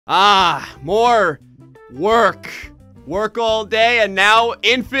Ah, more work. Work all day and now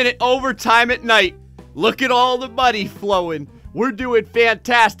infinite overtime at night. Look at all the money flowing. We're doing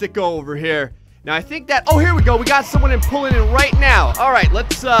fantastic over here. Now, I think that, oh, here we go. We got someone pulling in right now. All right,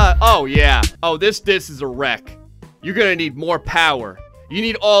 let's, oh, yeah. Oh, this is a wreck. You're gonna need more power. You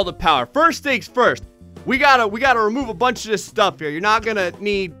need all the power. First things first, we gotta remove a bunch of this stuff here. You're not gonna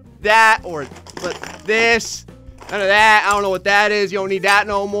need that or this. None of that. I don't know what that is. You don't need that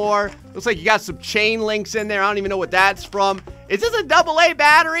no more. Looks like you got some chain links in there. I don't even know what that's from. Is this a AA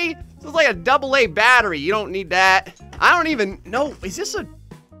battery? This is like a AA battery. You don't need that. I don't even know. Is this a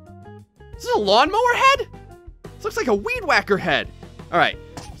lawnmower head? This looks like a weed whacker head. All right.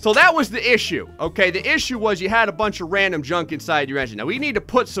 So that was the issue. Okay. The issue was you had a bunch of random junk inside your engine. Now we need to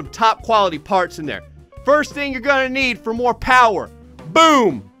put some top quality parts in there. First thing you're going to need for more power.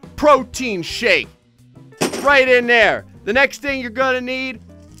 Boom. Protein shake. Right in there. The next thing you're gonna need,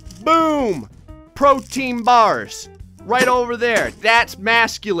 boom, protein bars. Right over there. That's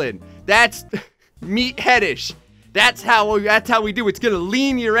masculine. That's meatheadish. That's how we do. It's gonna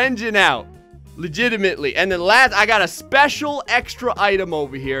lean your engine out. Legitimately. And then last, I got a special extra item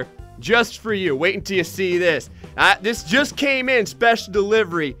over here just for you. Wait until you see this. This just came in, special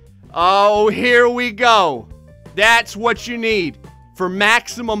delivery. Oh, here we go. That's what you need for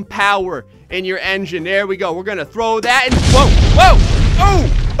maximum power in your engine. There we go. We're gonna throw that in. Whoa! Whoa!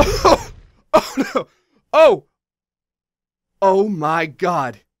 Oh! Oh no! Oh! Oh my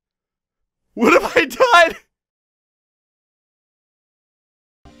God! What have I done?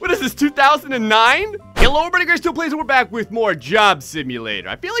 What is this, 2009? Hello everybody, GrayStillPlays, and we're back with more Job Simulator.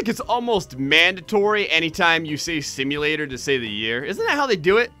 I feel like it's almost mandatory anytime you say simulator to say the year. Isn't that how they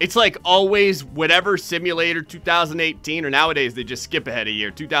do it? It's like always whatever simulator 2018, or nowadays they just skip ahead a year,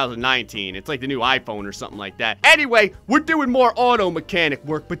 2019. It's like the new iPhone or something like that. Anyway, we're doing more auto mechanic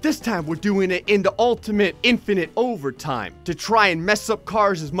work, but this time we're doing it in the ultimate infinite overtime to try and mess up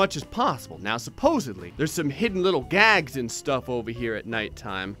cars as much as possible. Now, supposedly, there's some hidden little gags and stuff over here at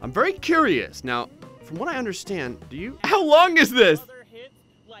nighttime. I'm very curious. Now, from what I understand, how long is this? Hits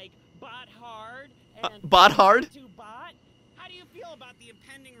like Bot Hard and Bot Hard? How do you feel about the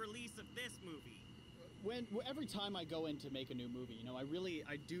impending release of this movie? Every time I go in to make a new movie, you know, I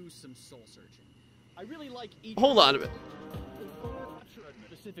do some soul searching. I really like each. Hold on a bit.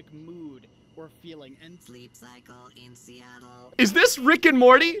 Specific mood or feeling and sleep cycle in Seattle. Is this Rick and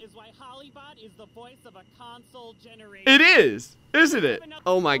Morty? Is why Hollybot is the voice of a console generation. It is, isn't it?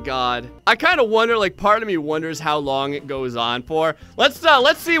 Oh my God. I kind of wonder, like, part of me wonders how long it goes on for. Let's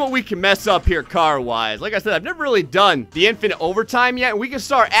see what we can mess up here car-wise. Like I said, I've never really done the infinite overtime yet, and we can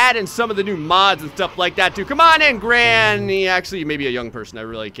start adding some of the new mods and stuff like that too. Come on in, Granny. Actually, you may be a young person. I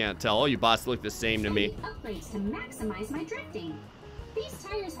really can't tell. All you bots look the same to me. Upgrades to maximize my drifting. These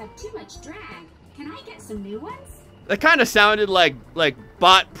tires have too much drag. Can I get some new ones? That kind of sounded like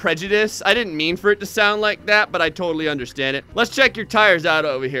bot prejudice. I didn't mean for it to sound like that, but I totally understand it. Let's check your tires out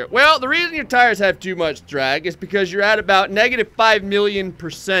over here. Well, the reason your tires have too much drag is because you're at about negative 5 million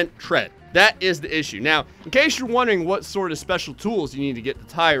 % tread. That is the issue. Now, in case you're wondering what sort of special tools you need to get the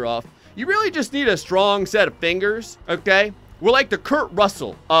tire off, you really just need a strong set of fingers, okay? We're like the Kurt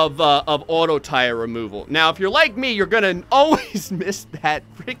Russell of auto tire removal. Now, if you're like me, you're gonna always miss that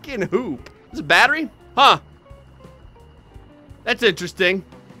freaking hoop. Is it a battery? Huh. That's interesting.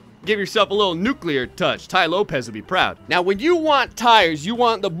 Give yourself a little nuclear touch. Ty Lopez would be proud. Now, when you want tires, you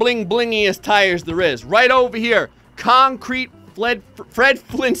want the bling-blingiest tires there is. Right over here. Concrete Fred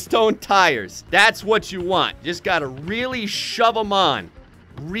Flintstone tires. That's what you want. Just gotta really shove them on.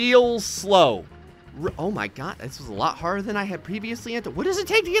 Real slow. Oh my God, this was a lot harder than I had previously entered. What does it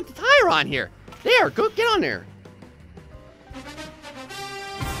take to get the tire on here? There, go get on there.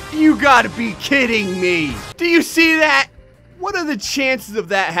 You gotta be kidding me. Do you see that? What are the chances of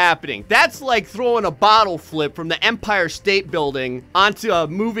that happening? That's like throwing a bottle flip from the Empire State Building onto a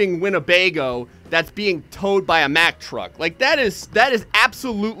moving Winnebago that's being towed by a Mack truck. Like, that is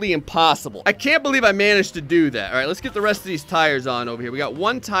absolutely impossible. I can't believe I managed to do that. All right, let's get the rest of these tires on over here. We got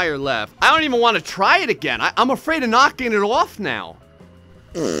one tire left. I don't even want to try it again. I'm afraid of knocking it off now.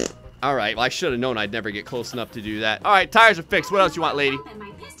 All right, well, I should have known I'd never get close enough to do that. All right, tires are fixed. What else you want, lady?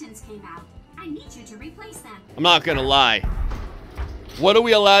 My pistons came out. I need you to replace them. I'm not gonna lie. What are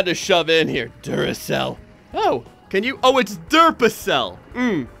we allowed to shove in here? Duracell. Oh, can you? Oh, it's Durpacell.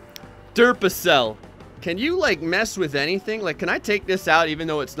 Durpacell. Can you, like, mess with anything? Like, can I take this out even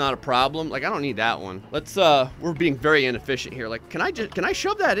though it's not a problem? Like, I don't need that one. Let's, we're being very inefficient here. Like, can I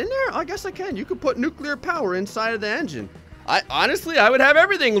shove that in there? I guess I can. You could put nuclear power inside of the engine. Honestly, I would have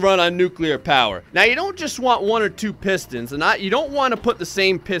everything run on nuclear power. Now, you don't just want 1 or 2 pistons, and you don't want to put the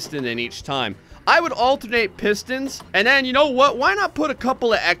same piston in each time. I would alternate pistons, and then, you know what? Why not put a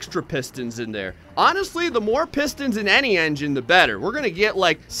couple of extra pistons in there? Honestly, the more pistons in any engine, the better. We're going to get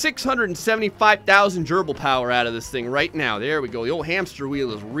like 675,000 gerbil power out of this thing right now. There we go. The old hamster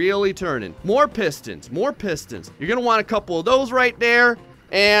wheel is really turning. More pistons, more pistons. You're going to want a couple of those right there,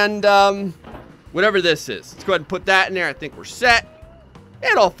 and whatever this is. Let's go ahead and put that in there. I think we're set.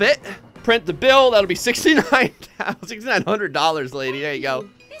 It'll fit. Print the bill. That'll be $6,900, lady. There you go.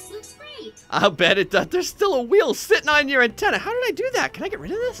 This looks great. I'll bet it does. There's still a wheel sitting on your antenna. How did I do that? Can I get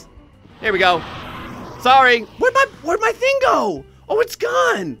rid of this? There we go. Sorry. Where'd my thing go? Oh, it's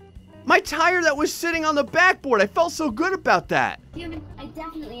gone. My tire that was sitting on the backboard. I felt so good about that. Human, I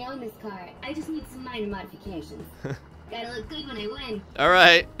definitely own this car. I just need some minor modifications. Gotta look good when I win. All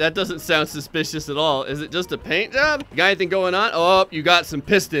right, that doesn't sound suspicious at all. Is it just a paint job? You got anything going on? Oh, you got some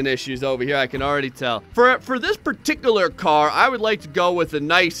piston issues over here, I can already tell. For this particular car, I would like to go with a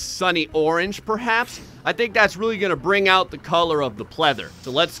nice sunny orange, perhaps. I think that's really gonna bring out the color of the pleather.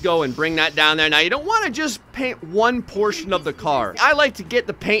 So let's go and bring that down there. Now, you don't wanna just paint one portion of the car. I like to get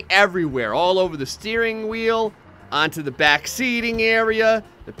the paint everywhere, all over the steering wheel, onto the back seating area.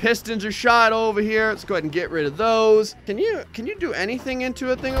 The pistons are shot over here. Let's go ahead and get rid of those. Can you do anything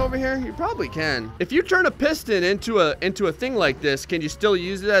into a thing over here? You probably can. If you turn a piston into a thing like this, can you still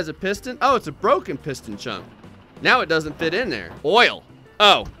use it as a piston? Oh, it's a broken piston chunk. Now it doesn't fit in there. Oil.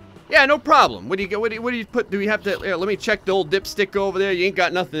 Oh. Yeah, no problem. What do you put? Do we have to, let me check the old dipstick over there. You ain't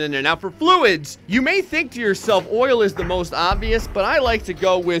got nothing in there. Now for fluids, you may think to yourself, oil is the most obvious, but I like to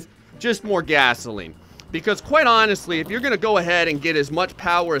go with just more gasoline. Because quite honestly, if you're gonna go ahead and get as much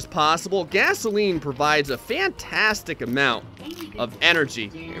power as possible, gasoline provides a fantastic amount of energy.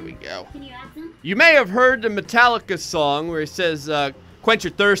 Here we go. Can you add some? You may have heard the Metallica song where it says, quench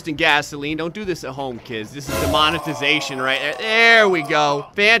your thirst in gasoline. Don't do this at home, kids. This is demonetization right there. There we go.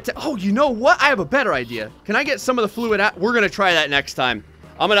 Oh, you know what? I have a better idea. Can I get some of the fluid out? We're gonna try that next time.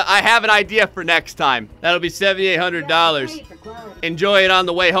 I have an idea for next time. That'll be $7,800. Enjoy it on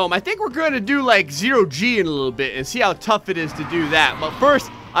the way home. I think we're going to do like 0G in a little bit and see how tough it is to do that. But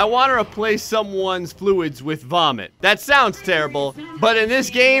first, I want to replace someone's fluids with vomit. That sounds terrible, but in this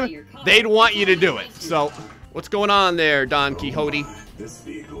game, they'd want you to do it. So, what's going on there, Don Quixote? This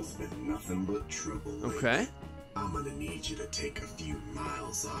vehicle's been nothing but trouble lately. Okay. I'm gonna need you to take a few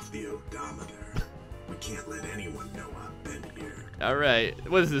miles off the odometer. We can't let anyone know I've been here. All right.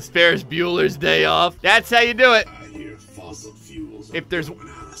 What is this, Ferris Bueller's Day Off? That's how you do it. I hear fossil fuels If there's going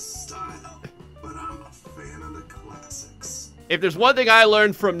out of style, but I'm a fan of the classics. If there's one thing I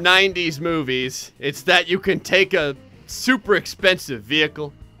learned from 90s movies, it's that you can take a super expensive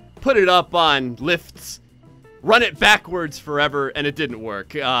vehicle, put it up on lifts, run it backwards forever, and it didn't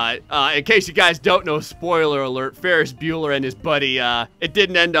work. In case you guys don't know, spoiler alert, Ferris Bueller and his buddy, it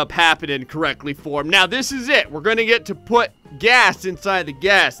didn't end up happening correctly for him. Now, this is it. We're gonna get to put gas inside the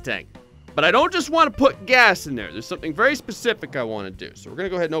gas tank. But I don't just want to put gas in there. There's something very specific I want to do. So we're gonna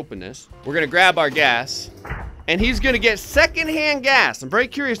go ahead and open this. We're gonna grab our gas, and he's gonna get secondhand gas. I'm very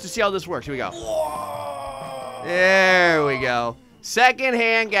curious to see how this works. Here we go. There we go.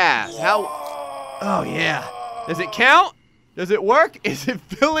 Secondhand gas. Oh, yeah. Does it count? Does it work? Is it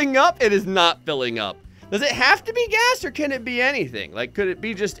filling up? It is not filling up. Does it have to be gas, or can it be anything? Like, could it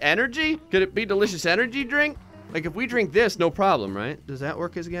be just energy? Could it be delicious energy drink? Like, if we drink this, no problem, right? Does that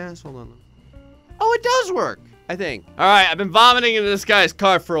work as gas? Hold on. Oh, it does work, I think. All right, I've been vomiting into this guy's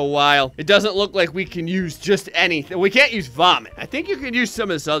car for a while. It doesn't look like we can use just anything. We can't use vomit. I think you can use some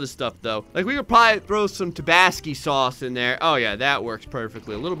of this other stuff, though. Like, we could probably throw some Tabasco sauce in there. Oh, yeah, that works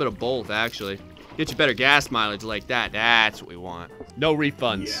perfectly. A little bit of both, actually. Get you better gas mileage like that. That's what we want. No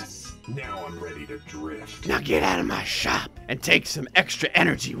refunds. Yes, now I'm ready to drift. Now get out of my shop and take some extra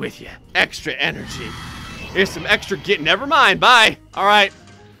energy with you. Extra energy. Here's some extra never mind, bye. All right,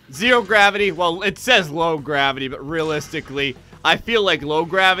 0 gravity. Well, it says low gravity, but realistically, I feel like low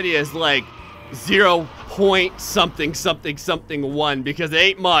gravity is like 0 point something something something 1 because it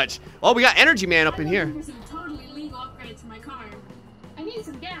ain't much. Oh, we got Energy Man up in here. For some totally legal upgrades to my car. I need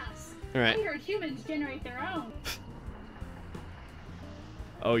some gas. All right. I heard humans generate their own.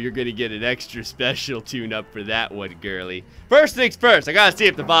 Oh, you're gonna get an extra special tune-up for that one, girly. First things first, I gotta see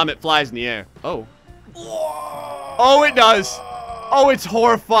if the vomit flies in the air. Oh. Oh, it does. Oh, it's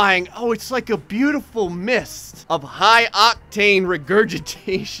horrifying. Oh, it's like a beautiful mist of high-octane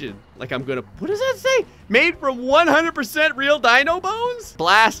regurgitation. Like I'm gonna, what does that say? Made from 100% real dino bones?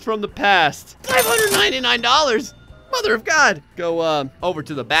 Blast from the past. $599. Mother of God. Go over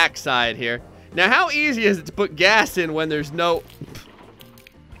to the back side here. Now, how easy is it to put gas in when there's no...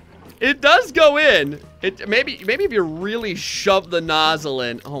 It does go in. Maybe if you really shove the nozzle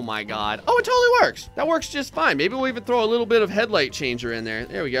in. Oh my God. Oh, it totally works. That works just fine. Maybe we'll even throw a little bit of headlight changer in there.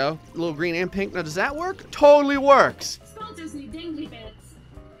 There we go. A little green and pink. Now, does that work? Totally works. Sponsors need dangly bits.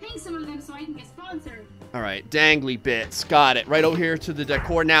 Hang some of them so I can get sponsored. All right, dangly bits. Got it. Right over here to the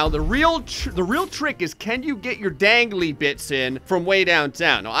decor. Now, the real trick is, can you get your dangly bits in from way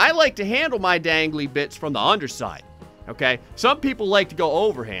downtown? Now, I like to handle my dangly bits from the underside. Okay, some people like to go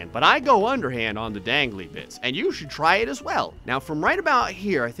overhand, but I go underhand on the dangly bits, and you should try it as well. Now, from right about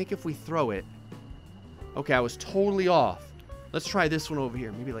here, I think if we throw it... Okay, I was totally off. Let's try this one over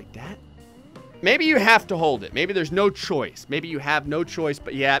here. Maybe like that? Maybe you have to hold it. Maybe there's no choice. Maybe you have no choice,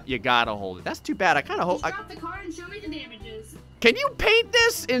 but yeah, you gotta hold it. That's too bad. I kind of hope... Drop the car and show me the damages. Can you paint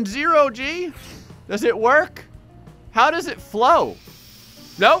this in 0G? Does it work? How does it flow?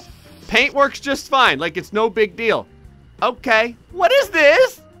 Nope. Paint works just fine. Like, it's no big deal. Okay. What is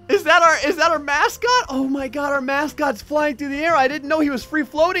this? Is that our mascot? Oh my God, our mascot's flying through the air. I didn't know he was free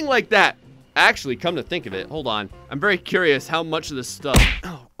floating like that. Actually, come to think of it, hold on. I'm very curious how much of this stuff...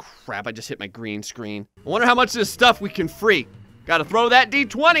 Oh crap, I just hit my green screen. I wonder how much of this stuff we can free. Gotta throw that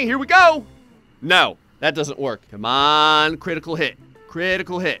D20, here we go. No, that doesn't work. Come on, critical hit.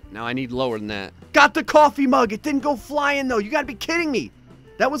 Critical hit. Now I need lower than that. Got the coffee mug, it didn't go flying though. You gotta be kidding me.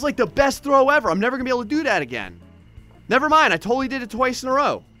 That was like the best throw ever. I'm never gonna be able to do that again. Never mind, I totally did it twice in a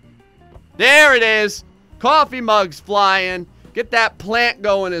row. There it is. Coffee mug's flying. Get that plant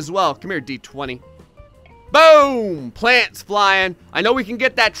going as well. Come here, D20. Boom! Plant's flying. I know we can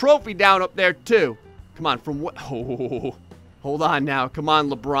get that trophy down up there too. Come on, from what? Oh, hold on now. Come on,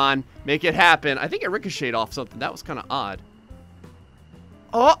 LeBron. Make it happen. I think it ricocheted off something. That was kind of odd.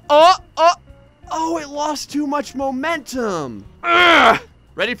 Oh, it lost too much momentum. Ugh!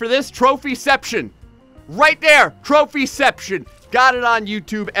 Ready for this? Trophyception. Right there, Trophyception. Got it on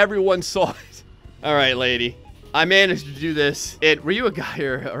YouTube. Everyone saw it. All right, lady. I managed to do this. Were you a guy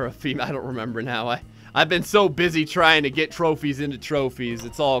or a female? I don't remember now. I've been so busy trying to get trophies into trophies.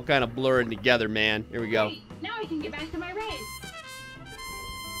 It's all kind of blurring together, man. Here we go. Wait, now I can get back to my race.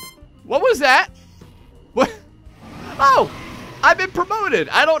 What was that? What? Oh, I've been promoted.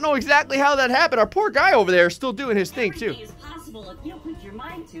 I don't know exactly how that happened. Our poor guy over there is still doing his thing, too. Everything is possible if you put your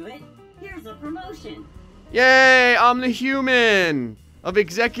mind to it. Here's a promotion. Yay, I'm the human of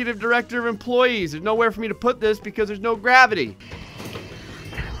executive director of employees. There's nowhere for me to put this because there's no gravity.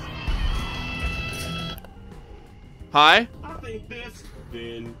 Hi? I think this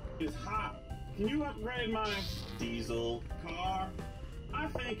bin is hot. Can you upgrade my diesel car? I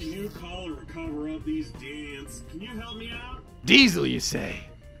think a new color will cover up these dents. Can you help me out? Diesel, you say?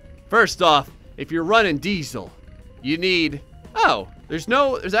 First off, if you're running diesel, you need... Oh, there's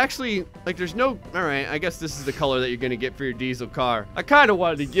no, all right, I guess this is the color that you're gonna get for your diesel car. I kind of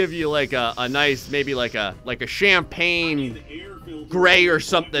wanted to give you like a nice, maybe like a champagne gray or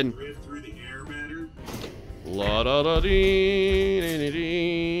something. La da da dee,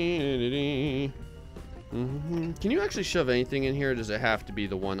 dee. Can you actually shove anything in here, or does it have to be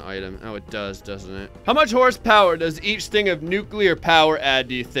the one item? Oh, it does, doesn't it? How much horsepower does each thing of nuclear power add,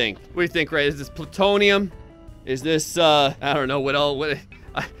 do you think? What do you think, Ray? Is this plutonium? Is this, I don't know,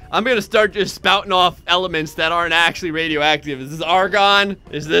 I'm gonna start just spouting off elements that aren't actually radioactive. Is this argon?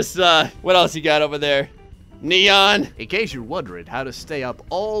 Is this, what else you got over there? Neon? In case you're wondering how to stay up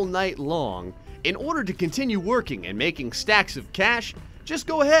all night long, in order to continue working and making stacks of cash, just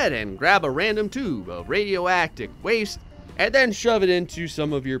go ahead and grab a random tube of radioactive waste and then shove it into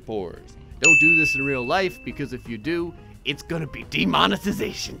some of your pores. Don't do this in real life, because if you do, it's gonna be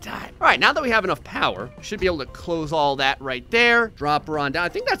demonetization time. All right, now that we have enough power, should be able to close all that right there. Drop her on down. I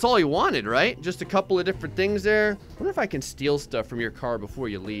think that's all you wanted, right? Just a couple of different things there. I wonder if I can steal stuff from your car before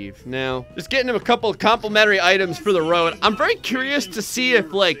you leave. No. Just getting him a couple of complimentary items for the road. I'm very curious to see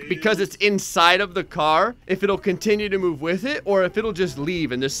if, like, because it's inside of the car, if it'll continue to move with it, or if it'll just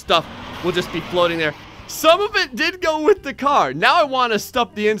leave and this stuff will just be floating there. Some of it did go with the car. Now I want to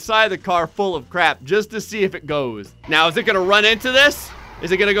stuff the inside of the car full of crap just to see if it goes. Now, is it going to run into this?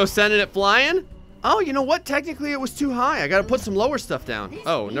 Is it going to go sending it flying? Oh, you know what? Technically, it was too high. I got to put some lower stuff down.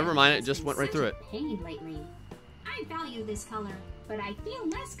 Oh, never mind. It just went right through it. Pain lately. I value this color, but I feel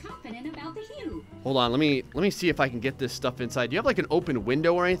less confident about the hue. Hold on. Let me see if I can get this stuff inside. Do you have like an open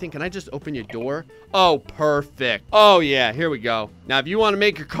window or anything? Can I just open your door? Oh, perfect. Oh, yeah. Here we go. Now, if you want to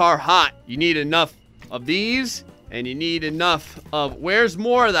make your car hot, you need enough of these, and you need enough of, where's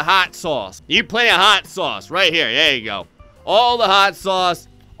more of the hot sauce? You need plenty of hot sauce right here. There you go. All the hot sauce,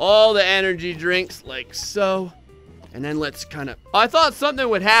 all the energy drinks, like so. And then let's kind of... I thought something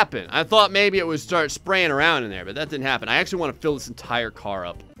would happen. I thought maybe it would start spraying around in there, but that didn't happen. I actually want to fill this entire car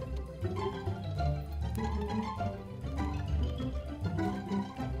up.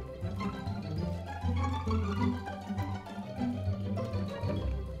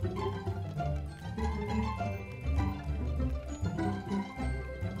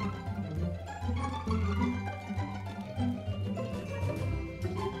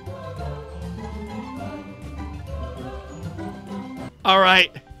 All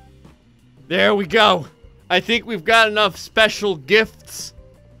right, there we go. I think we've got enough special gifts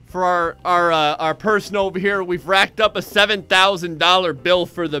for our person over here. We've racked up a $7,000 bill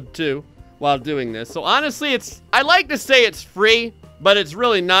for them too while doing this. So honestly, I like to say it's free, but it's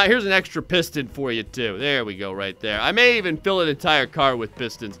really not. Here's an extra piston for you too. There we go, right there. I may even fill an entire car with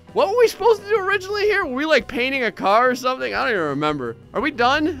pistons. What were we supposed to do originally here? Were we like painting a car or something? I don't even remember. Are we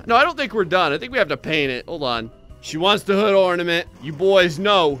done? No, I don't think we're done. I think we have to paint it. Hold on. She wants the hood ornament. You boys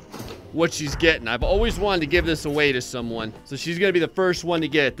know what she's getting. I've always wanted to give this away to someone. So she's gonna be the first one to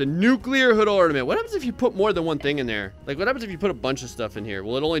get it. The nuclear hood ornament. What happens if you put more than one thing in there? Like, what happens if you put a bunch of stuff in here?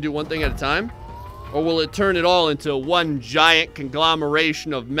 Will it only do one thing at a time? Or will it turn it all into one giant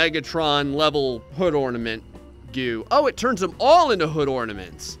conglomeration of Megatron level hood ornament goo? Oh, it turns them all into hood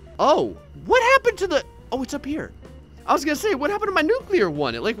ornaments. Oh, what happened to the... Oh, it's up here. I was gonna say, what happened to my nuclear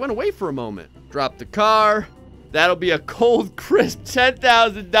one? It like went away for a moment. Drop the car. That'll be a cold, crisp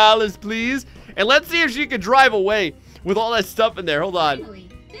 $10,000, please. And let's see if she can drive away with all that stuff in there. Hold on. Finally,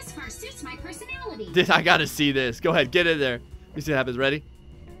 this car suits my personality. I gotta see this. Go ahead, get in there. Let me see what happens. Ready?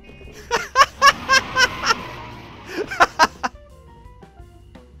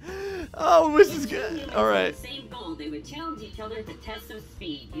 Oh, this is good. All right. Same goal. They would challenge each other to test of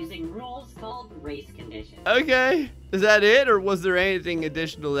speed using rules called race conditions. Okay. Is that it, or was there anything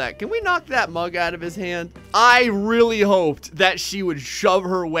additional to that? Can we knock that mug out of his hand? I really hoped that she would shove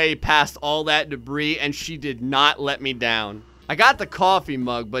her way past all that debris, and she did not let me down. I got the coffee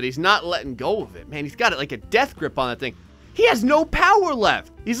mug, but he's not letting go of it. Man, he's got it like a death grip on that thing. He has no power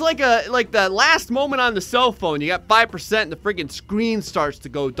left. He's like the last moment on the cell phone. You got 5% and the friggin' screen starts to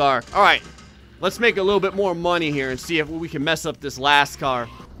go dark. All right, let's make a little bit more money here and see if we can mess up this last car.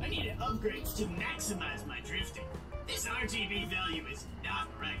 I need upgrades to maximize my drifting. This RGB value is not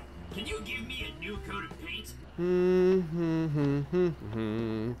right. Can you give me a new coat of paint? Don't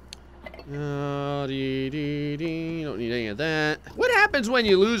need any of that. What happens when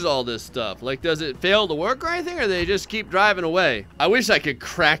you lose all this stuff? Like, does it fail to work or anything, or they just keep driving away? I wish I could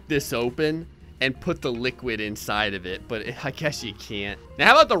crack this open and put the liquid inside of it, but I guess you can't. Now,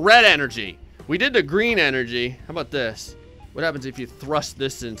 how about the red energy? We did the green energy. How about this? What happens if you thrust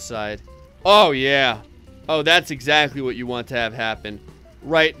this inside? Oh, yeah. Oh, that's exactly what you want to have happen.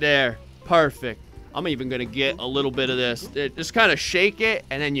 Right there. Perfect. I'm even gonna get a little bit of this. Just kind of shake it,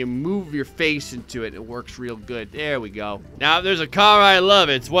 and then you move your face into it. It works real good. There we go. Now, if there's a car I love,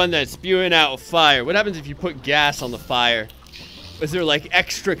 it's one that's spewing out fire. What happens if you put gas on the fire? Is there like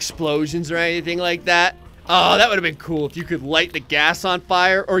extra explosions or anything like that? Oh, that would have been cool if you could light the gas on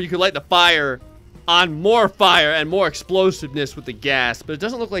fire, or you could light the fire on more fire and more explosiveness with the gas, but it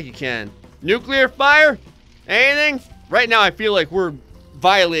doesn't look like you can. Nuclear fire? Anything? Right now, I feel like we're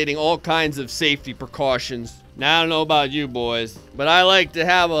violating all kinds of safety precautions. Now, I don't know about you boys, but I like to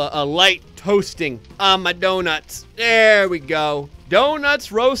have a light toasting on my donuts. There we go.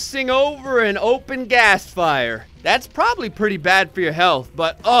 Donuts roasting over an open gas fire. That's probably pretty bad for your health,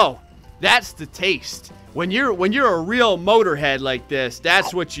 but oh, that's the taste. When you're a real motorhead like this,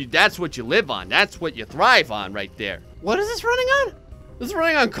 that's what you live on. That's what you thrive on right there. What is this running on? This is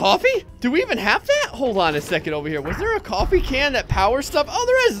running on coffee? Do we even have that? Hold on a second over here. Was there a coffee can that powers stuff? Oh,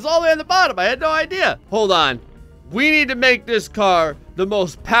 there is. It's all the way on the bottom. I had no idea. Hold on. We need to make this car the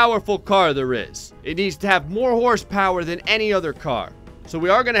most powerful car there is. It needs to have more horsepower than any other car. So we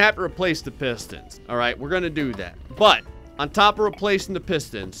are going to have to replace the pistons. All right, we're going to do that. But on top of replacing the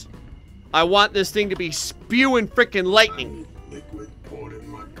pistons, I want this thing to be spewing freaking lightning. Liquid poured in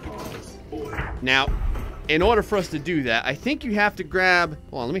my car's oil. Now, in order for us to do that, I think you have to grab...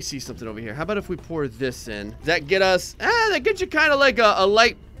 Hold on, let me see something over here. How about if we pour this in? Does that get us... that gets you kind of like a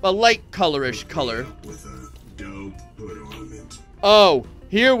light colorish color. With a dope hood ornament. Oh,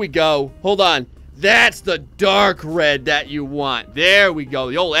 here we go. Hold on. That's the dark red that you want. There we go.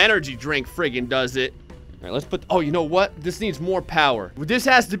 The old energy drink friggin' does it. All right, let's put... Oh, you know what? This needs more power. This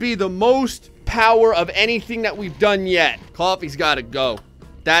has to be the most power of anything that we've done yet. Coffee's got to go.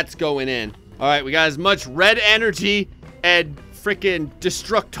 That's going in. All right, we got as much red energy and freaking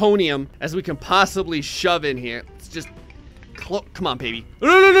destructonium as we can possibly shove in here. Let's just... Come on, baby.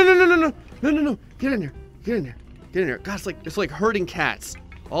 No. Get in there. Get in there. Get in there. God, it's like herding cats.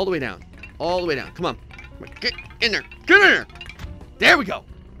 All the way down. All the way down. Come on. Get in there. Get in there. There we go.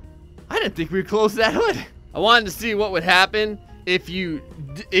 I didn't think we'd close that hood. I wanted to see what would happen if you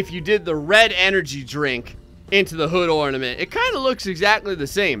did the red energy drink into the hood ornament. It kind of looks exactly the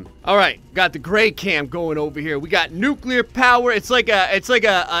same. All right, got the gray cam going over here. We got nuclear power. It's like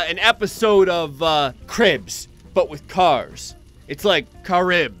an episode of Cribs, but with cars. It's like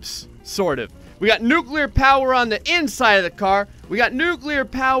Caribs, sort of. We got nuclear power on the inside of the car. We got nuclear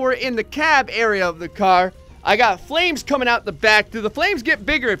power in the cab area of the car. I got flames coming out the back. Do the flames get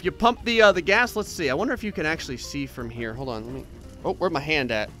bigger if you pump the gas? Let's see. I wonder if you can actually see from here. Hold on. Let me. Oh, where's my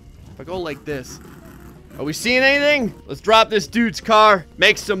hand at? If I go like this. Are we seeing anything? Let's drop this dude's car,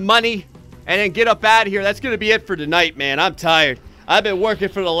 make some money, and then get up out of here. That's going to be it for tonight, man. I'm tired. I've been working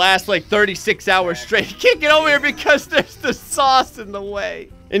for the last, like, 36 hours straight. Can't get over here because there's the sauce in the way.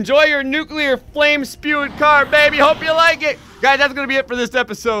 Enjoy your nuclear flame-spewing car, baby. Hope you like it. Guys, that's going to be it for this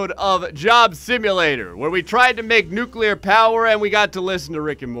episode of Job Simulator, where we tried to make nuclear power and we got to listen to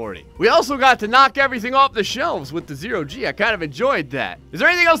Rick and Morty. We also got to knock everything off the shelves with the Zero-G. I kind of enjoyed that. Is there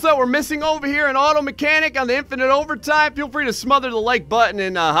anything else that we're missing over here in Auto Mechanic on the Infinite Overtime? Feel free to smother the like button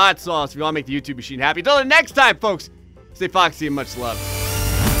and hot sauce if you want to make the YouTube machine happy. Until the next time, folks, stay foxy and much love.